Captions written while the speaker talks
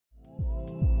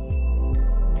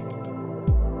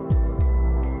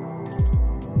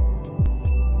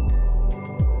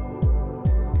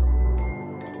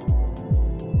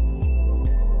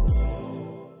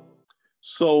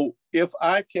So if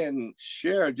I can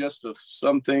share just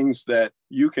some things that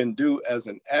you can do as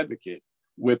an advocate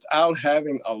without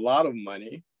having a lot of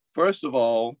money. First of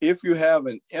all, if you have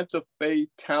an interfaith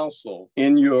council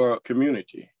in your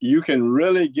community, you can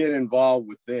really get involved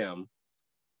with them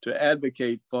to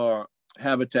advocate for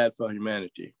Habitat for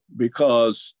Humanity,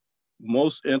 because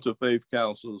most interfaith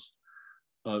councils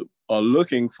are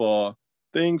looking for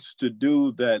things to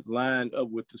do that line up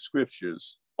with the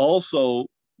scriptures. Also,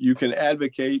 you can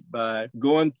advocate by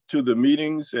going to the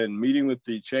meetings and meeting with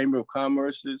the Chamber of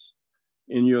Commerce's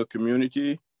in your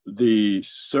community, the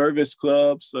service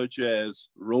clubs such as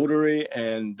Rotary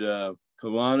and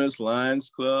Kiwanis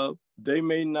Lions Club. They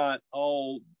may not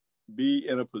all be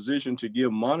in a position to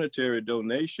give monetary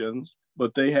donations,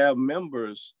 but they have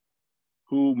members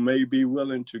who may be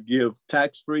willing to give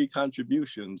tax-free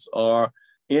contributions or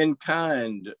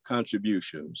in-kind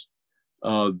contributions.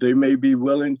 They may be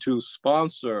willing to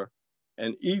sponsor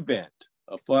an event,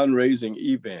 a fundraising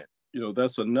event.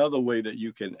 That's another way that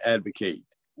you can advocate.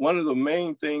 One of the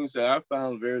main things that I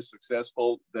found very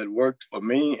successful that worked for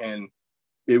me, and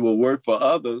it will work for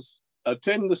others,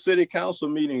 attend the city council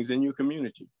meetings in your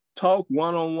community. Talk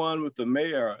one-on-one with the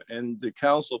mayor and the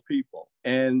council people,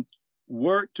 and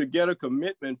work to get a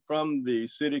commitment from the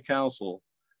city council,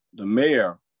 the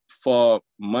mayor, for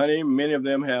money. Many of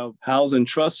them have housing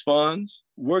trust funds.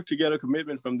 Work to get a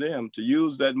commitment from them to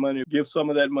use that money, give some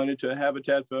of that money to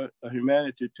Habitat for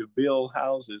Humanity to build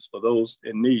houses for those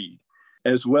in need,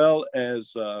 as well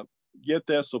as get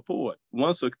their support.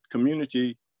 Once a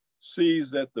community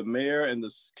sees that the mayor and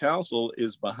the council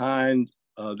is behind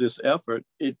this effort,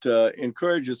 it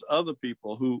encourages other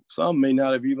people who some may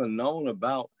not have even known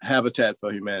about Habitat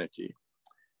for Humanity.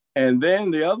 And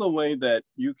then the other way that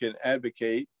you can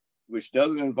advocate, which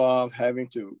doesn't involve having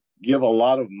to give a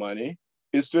lot of money,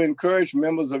 is to encourage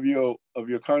members of your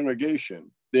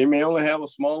congregation. They may only have a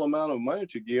small amount of money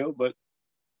to give, but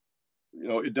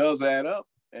it does add up,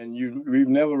 and we've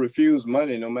never refused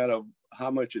money, no matter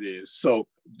how much it is. So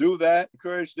do that.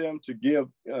 Encourage them to give,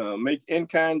 make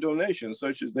in-kind donations,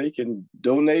 such as they can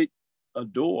donate a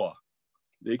door.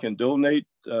 They can donate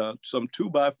some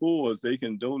 2x4s. They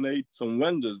can donate some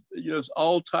windows. It's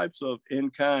all types of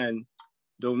in-kind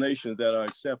donations that are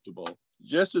acceptable.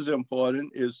 Just as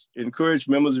important is encourage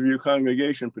members of your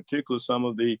congregation, particularly some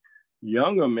of the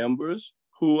younger members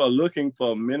who are looking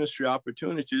for ministry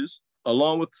opportunities,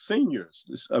 along with seniors.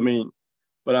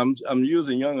 But I'm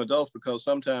using young adults because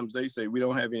sometimes they say we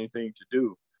don't have anything to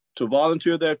do. To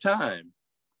volunteer their time,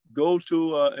 go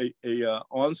to a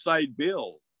on-site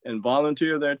build and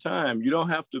volunteer their time. You don't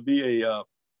have to be a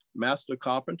master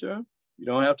carpenter. You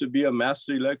don't have to be a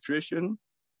master electrician.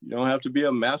 You don't have to be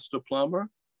a master plumber,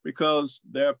 because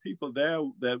there are people there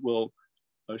that will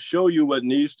show you what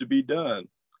needs to be done.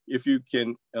 If you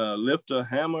can lift a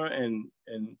hammer and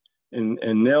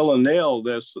nail a nail,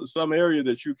 there's some area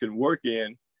that you can work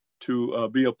in to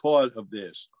be a part of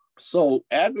this. So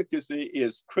advocacy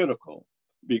is critical,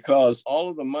 because all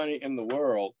of the money in the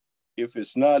world, if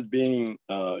it's not being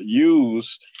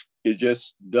used, it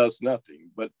just does nothing.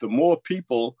 But the more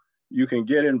people you can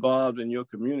get involved in your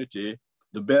community,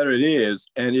 the better it is.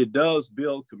 And it does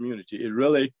build community. It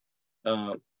really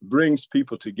brings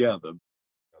people together.